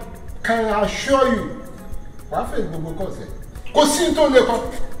 and I can assure you, I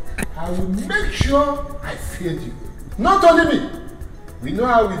will make sure I fail you. Not only me, we know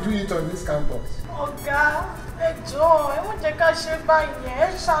how we do it on this campus. Ọ̀gá, ẹ jọ̀ọ́, ẹ má jẹ́ ká ṣe báyìí, ẹ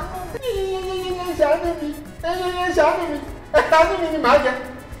ṣàánú mi. Ṣàánú mi ni màá jẹ.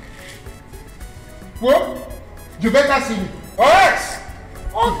 Wo, you better see me. Alright.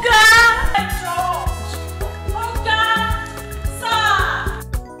 Ọ̀gá, ẹ jọ̀ọ́. Ọ̀gá, sir.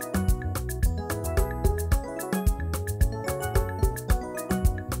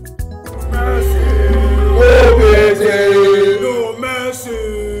 No mercy.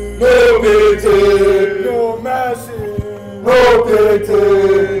 No pity. No mercy. No pity.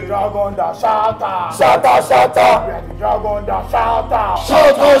 Dragon da shatter. Shatter, shatter. We are the dragon da shatter.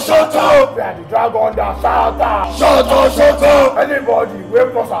 Shatter, shatter. We are the dragon da shatter. Shatter, shatter. Anybody wey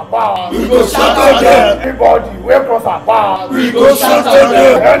cross our path, we go shatter them. Anybody wey cross our path, we go shatter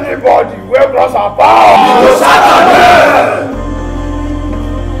them. Anybody wey cross our path, we go shatter them.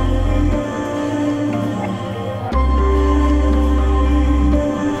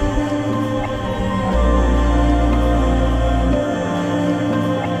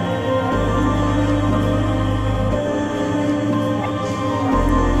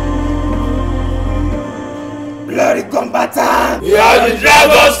 Bloody combatant! We are the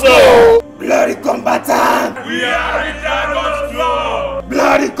Dragon's Flow! Bloody combatant! We are the Dragon's Flow!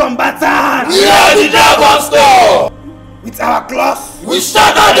 Bloody combatant! We are the Dragon's Flow! With our claws, we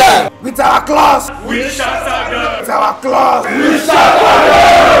shatter them! With our claws, we shatter them! With our claws, we shatter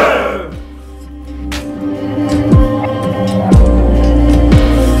them!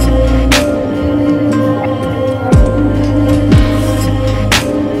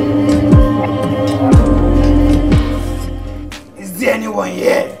 Is there anyone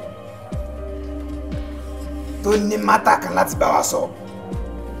here tó ní matter kan láti bá wa sọ?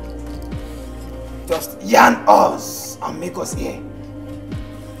 Just yarn us and make us hear.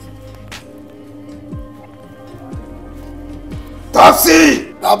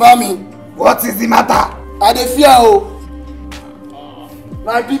 Topsy! Baba mi. What is the matter? I dey fear o.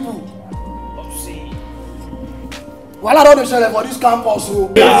 My people. Topsy. Wahala don dey shele for this campus o.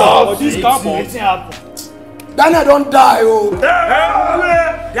 For this campus? Daniel don die o.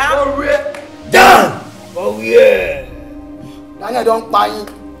 Down! Oh yeah! Daniel don kpai.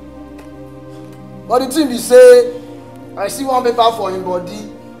 But the thing be say, I see one paper for him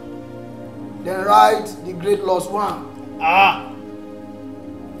body, then write the great lost one. Ah!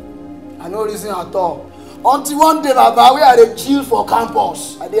 I no reason at all. Until one day, Baba, where I dey chill for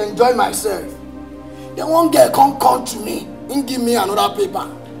campus, I dey enjoy myself. Then one girl come to me, he give me another paper.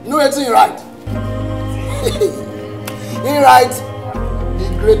 You know wetin he write? He write the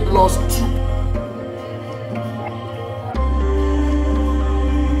great lost 2.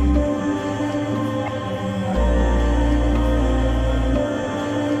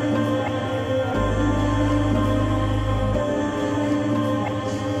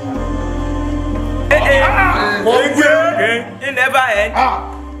 It never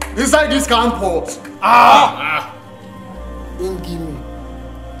ends. Inside this campus. He give me.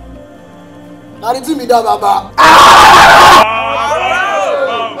 Now the thing be that, Baba.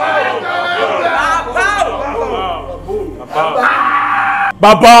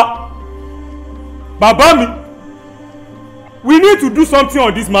 Baba mi, we need to do something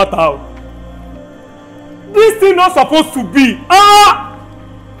on this matter. This thing not supposed to be.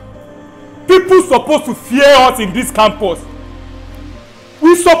 People supposed to fear us in this campus.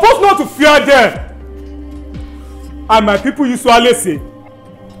 We supposed not to fear them. And my people usually say,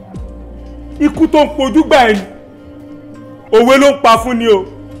 ikú tó ń pojú gbà ẹni, òwe ló ń pa fún ni o.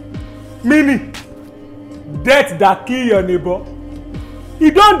 Meaning, death that kill your neighbor.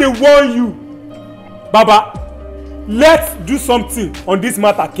 He don dey warn you. Baba, let's do something on this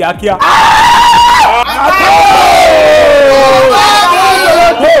matter kíákíá.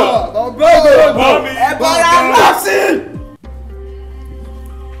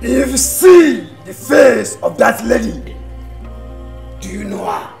 see the face of that lady, do you know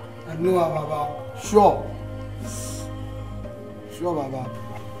her? I know her, Baba. Sure. Sure, Baba.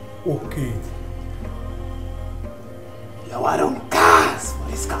 Okay. You are on cars for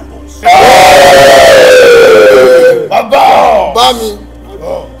this campus. Baba! Bami!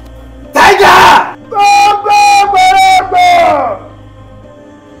 Tiger!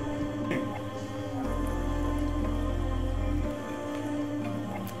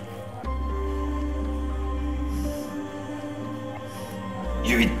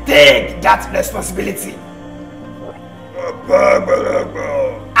 You will take that responsibility.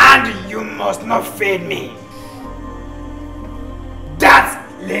 And you must not fail me. That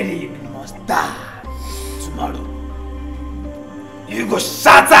lady must die tomorrow. You go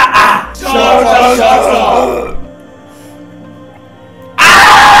shatter her. Shatter.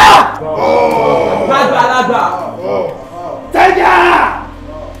 Ah! Tiger!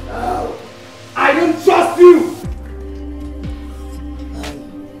 I don't trust you.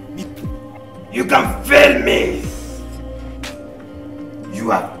 You can fail me. You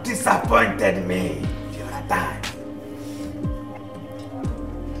have disappointed me the other time.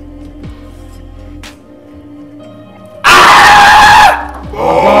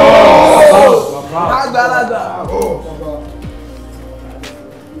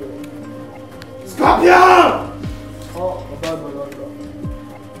 Scorpion!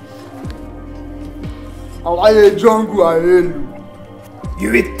 Adeoye jungle, I hail you. You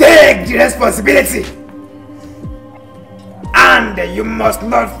will take the responsibility. And you must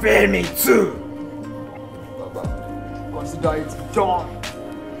not fail me too. Baba, consider it done.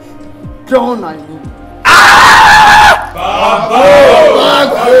 Done, I mean.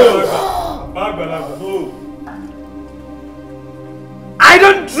 I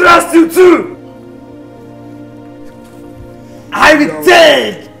don't trust you too. I will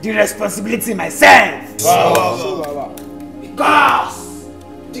take the responsibility myself. Because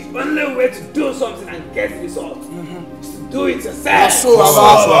the only way to do something and get results is to do it yourself.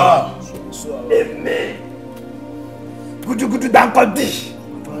 Amen. Gudu dankodi.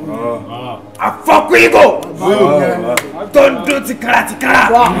 Afokwigo. Don't do tikara.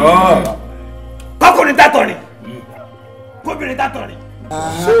 Kokoni tatoni. Kobini tatoni.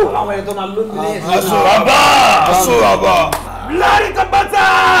 Àwọn ẹni tó máa lómi lẹ́yìn. Baba. Bloody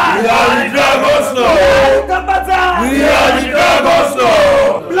combatant! We are the dragons now! Bloody combatant! We are the dragons now!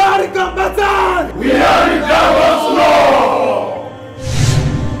 Bloody combatant! We are the dragons now!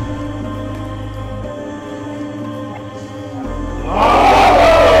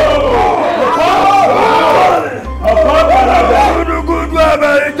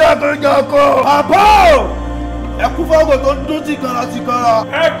 Ẹkú fọ́gò tó ń dún tìkàrà.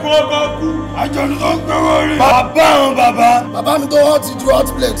 Ẹkú ọkọ̀ kú. Àjọ̀dún tó ń gbẹ́wọ́ rí. Bàbá àwọn bàbá. Bàbá mi tó hot ju hot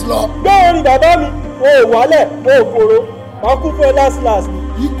plate lọ. Bẹ́ẹ̀ ni bàbá mi, o ò wálẹ̀, o ò fòrò, wọ́n kú fún ẹ last.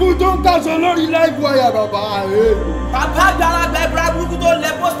 Ikú tó ń kàṣọ lórí live wire bàbá rẹ̀. Bàbá àgbàlagbà ẹ̀bùrà burúkú tó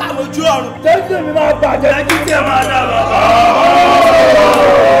lẹ pósítà lójú ọ̀run. Tẹ́sí mi máa bàjẹ́ kí tí ẹ máa dà bàbá.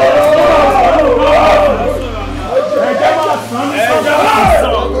 Ẹ̀jẹ̀ máa sàn ní sọ́jà.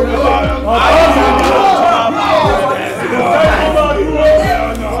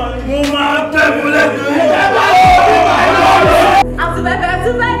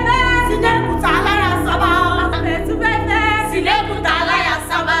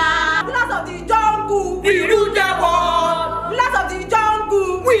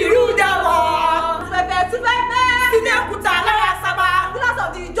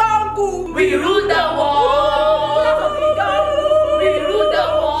 We rule the world. We rule the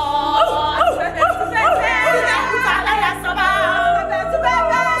world.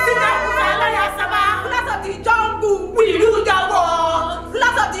 We rule the world.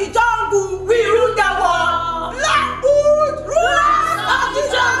 Rulers of the jungle. We rule the world. Blackwood, rulers of the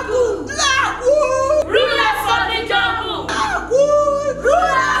jungle. Blackwood, rulers of the jungle. Blackwood,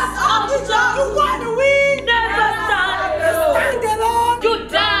 rulers of the jungle. You want to win? Never stand alone. Stand alone. You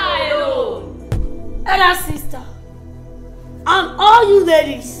die alone. Elder sister, and all you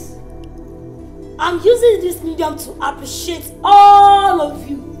ladies, I'm using this medium to appreciate all of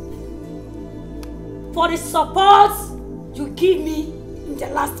you for the support you give me in the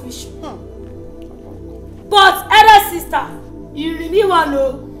last mission. But elder sister, you really wanna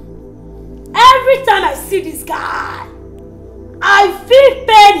know, every time I see this guy, I feel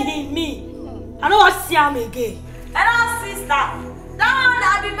pain in me. I don't want to see him again. Elder sister, that one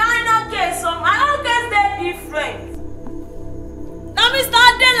that be minor case, so my own case they different. Now Mr.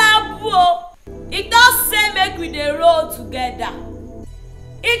 Adelabu, it does say make we dey roll together.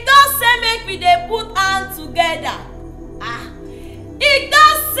 It does say make we dey put hand together. It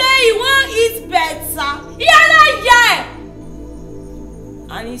does say he won't eat better. Yeah.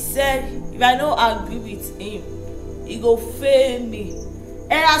 And he said, if I don't agree with him, he go fail me.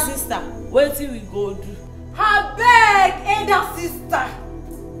 Elder sister, what we go do? Abeg, elder sister,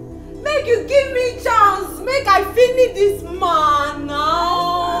 make you give me chance, make I finish this man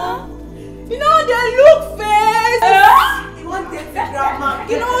now. You know they look face. You want take the drama?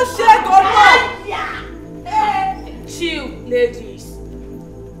 You know shake or not? Chill, ladies.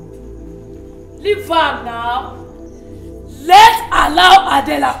 Leave her now. Let's allow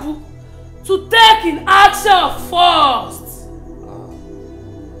Adelapu to take in action first.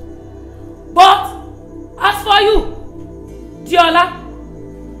 But as for you, Diola,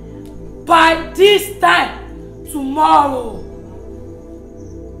 by this time tomorrow,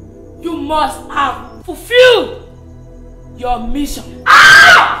 you must have fulfilled your mission. Okay?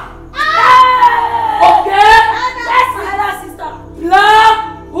 Let's see that, sister. Black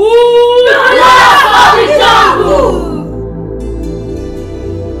Hood! Rulers of the jungle!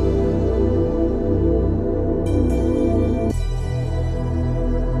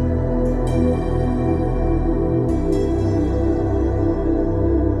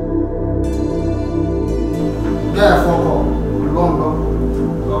 Yeah, for Ogongo.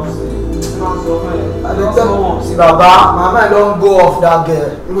 See, Baba, my mind don't go off that girl.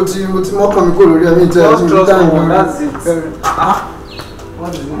 That's it.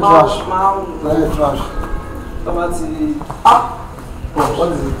 What is it? Trash. Very trash. What is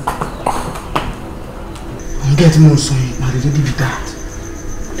it? I'm getting more sorry. My lady be that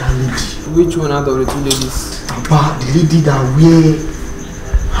lady. Which one out of the two ladies? Baba, the lady that wear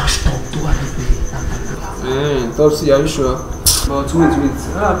hashtag to her. Topsy, are you sure? But wait.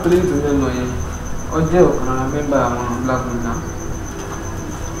 I'm playing to them now. Odeo, I remember I'm on Black Hood now.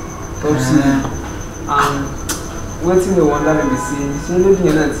 Topsy, and waiting the wonder maybe see. She looking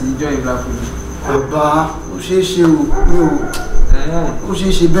at it, join Black Hood. Baba,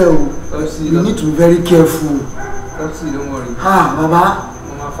 you need to be very careful. Topsy, don't worry. Baba.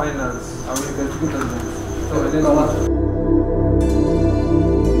 Mama finance. I will investigate on that. So let's go.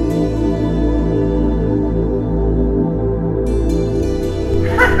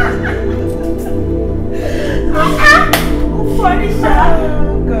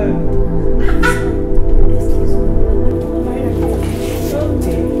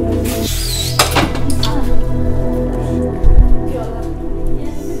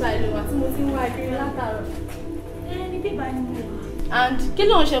 And kí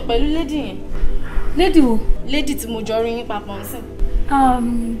ló ń ṣe pẹ̀lú lady yẹn? Lady wo? Lady tí mo jọ rí yín papọ̀ nsìn.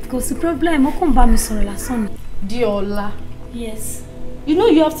 Kò sí problem, ó kàn bá mi sọ̀rọ̀ lásán ni. Diola. Yes. You know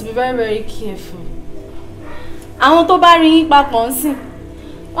you have to be very, very careful. Àwọn tó bá rí yín papọ̀ nsìn,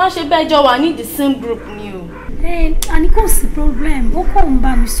 wọ́n ṣe bẹ́ẹ̀ jọ wà ní the same group ni o. Àní kò sí problem, ó kàn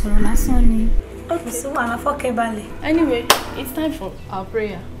bá mi sọ̀rọ̀ lásán ni. Ó kò sí wàhálà, fọ́kẹ́ balẹ̀. Anyway, it's time for our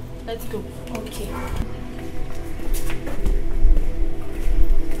prayer. Let's go. Okay.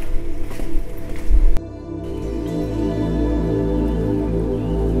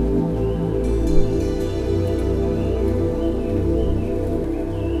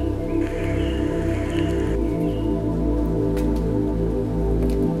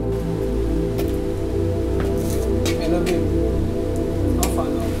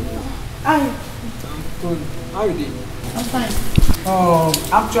 How are you doing? I'm fine.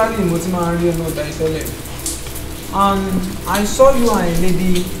 Actually, Multimedia really know that and I saw you and a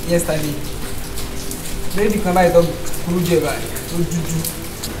lady yesterday. Lady can buy it up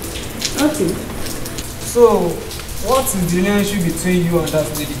Okay. So, what is the relationship between you and that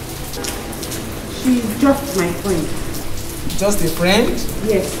lady? She's just my friend. Just a friend?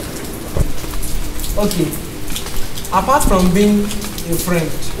 Yes. Okay. Apart from being a friend,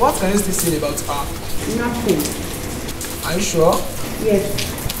 what can you still say about her? Nothing. Are you sure? Yes.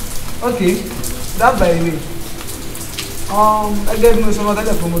 Okay. That by the way. I gave me some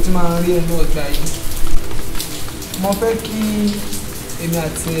other promoting my real note by you. Mo fẹ́ kí èmi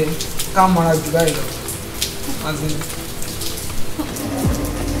àti ká mọ́ra jù báyìí lọ. As in.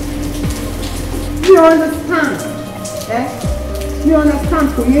 You understand? You understand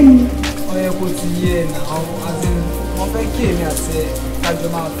kò yé mi? Ó yẹ kó ti yé ẹ náà. As in, mo fẹ́ kí èmi àti kájọ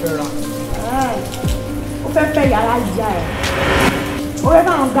máa fẹ́ra. Ó fẹ́ fẹ́ yàrá ìyá ẹ̀. Ó fẹ́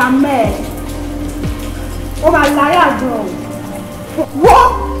fẹ́ àwọn ga mẹ́ẹ̀. Ó máa láyà gan. Wọ́n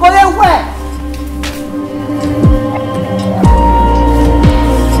kò lè wẹ̀.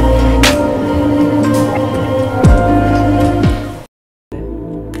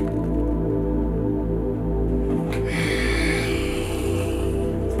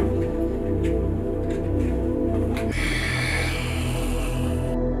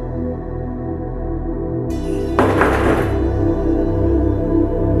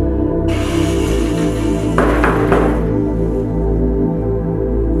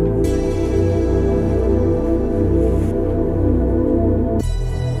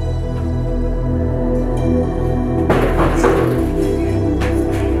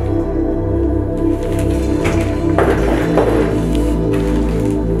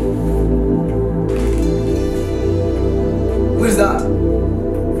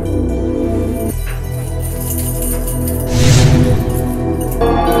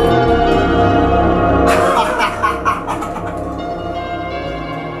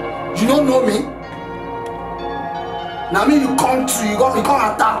 You don't know me? Now me you come to, you come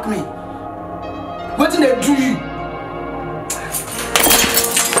attack me. What did they do you?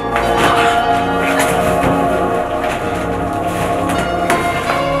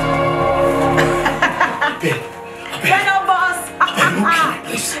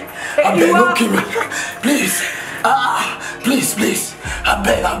 Don't kill me. Please. Please. I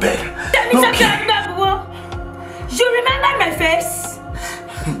beg. Don't kill me. You remember my face?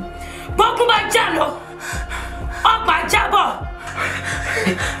 Bokuma Jalo. Opa Jabo.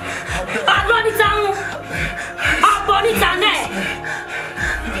 Adonitanu. Abonitane.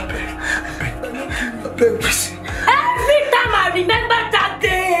 Every time I remember that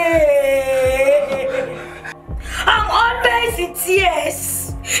day, I'm always in tears.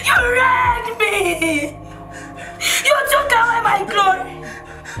 You wrecked me! You took away my glory!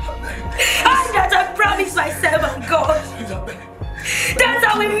 And that I promised myself and God that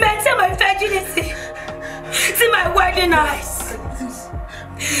I will maintain my virginity till my wedding eyes.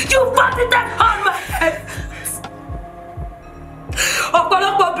 You vomited on my head!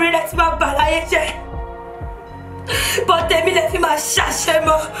 Ọ̀pọ̀lọpọ̀ brilliant máa bà láyé jẹ́, but tèmi lè fi máa ṣàṣẹ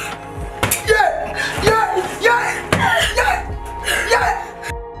mọ́. Yeah!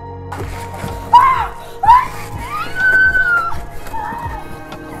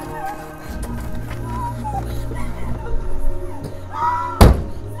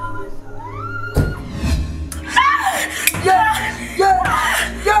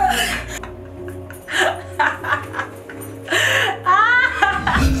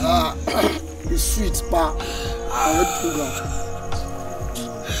 It's sweet, pa.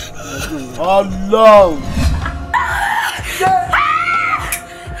 Allah.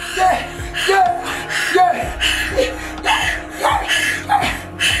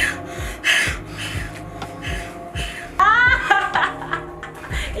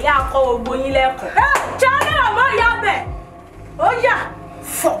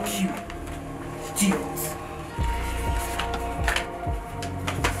 Fuck you, idiot.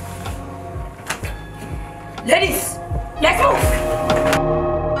 Ladies, let's move.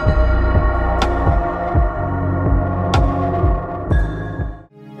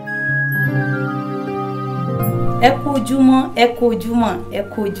 Ẹ kú ojúmọ́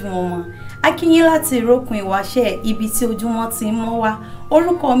mọ́. A kí yín láti ìrókun ìwáṣẹ̀ ibi tí ojúmọ́ ti ń mọ́ wá.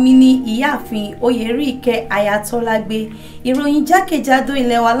 Orúkọ mi ni Ìyáàfin Oyèríkẹ́ Ayatọ́lágbé. Ìròyìn jákèjádò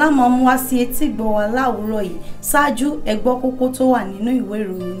ilẹ̀ wa la máa mú wá sí etí gbọ́ wa láwùrọ̀ yìí. Ṣáájú ẹ gbọ́ kókó tó wà nínú ìwé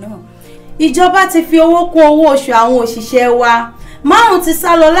ìròyìn náà. Ìjọba ti fi owó kún owó oṣù àwọn òṣìṣẹ́ wa. 5 ti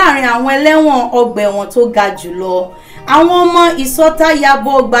sá lọ láàrin àwọn ẹlẹ́wọ̀n ọgbà ẹ̀wọ̀n tó ga jùlọ. Àwọn ọmọ ìsọ̀tá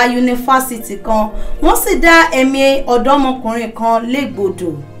yabo ọgbà yunifásitì kan, wọ́n sì dá ẹ̀mí ọ̀dọ́mọkùnrin kan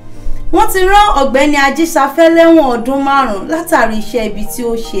légbodò. Wọ́n ti rán ọ̀gbẹ́ni Ajíṣafẹ́ lẹ́wọ̀n ọdún 5 látàrí iṣẹ́ ibi tí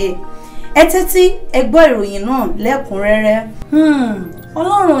ó ṣe. Ẹ tẹ́tí ẹ gbọ́ ìròyìn náà lẹ́kùnrẹ́rẹ́.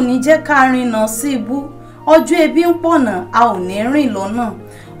 Ọlọ́run ò ní jẹ́ ká rìnà sí ibú. Ọjọ́ ebi ń pọ̀nà, a ò ní rìn lọ́nà.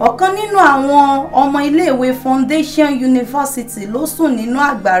 Ọ̀kan nínú àwọn ọmọ iléèwé Foundation University ló sùn nínú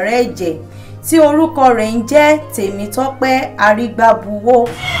àgbàrá ẹ̀jẹ̀ tí orúkọ rẹ̀ ń jẹ́ Tèmítọ́pẹ́ Arígbábuwó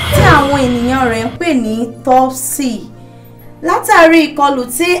tí àwọn ènìyàn rẹ̀ ń pè ní Topsy. Látàrí ìkọlù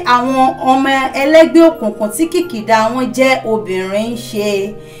tí àwọn ọmọ ẹlẹ́gbẹ́ òkùnkùn tí kìkìdá wọn jẹ́ obìnrin ń ṣe.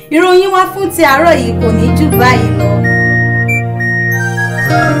 Ìròyìn wa fún ti àárọ̀ yìí kò ní jù báyìí lọ.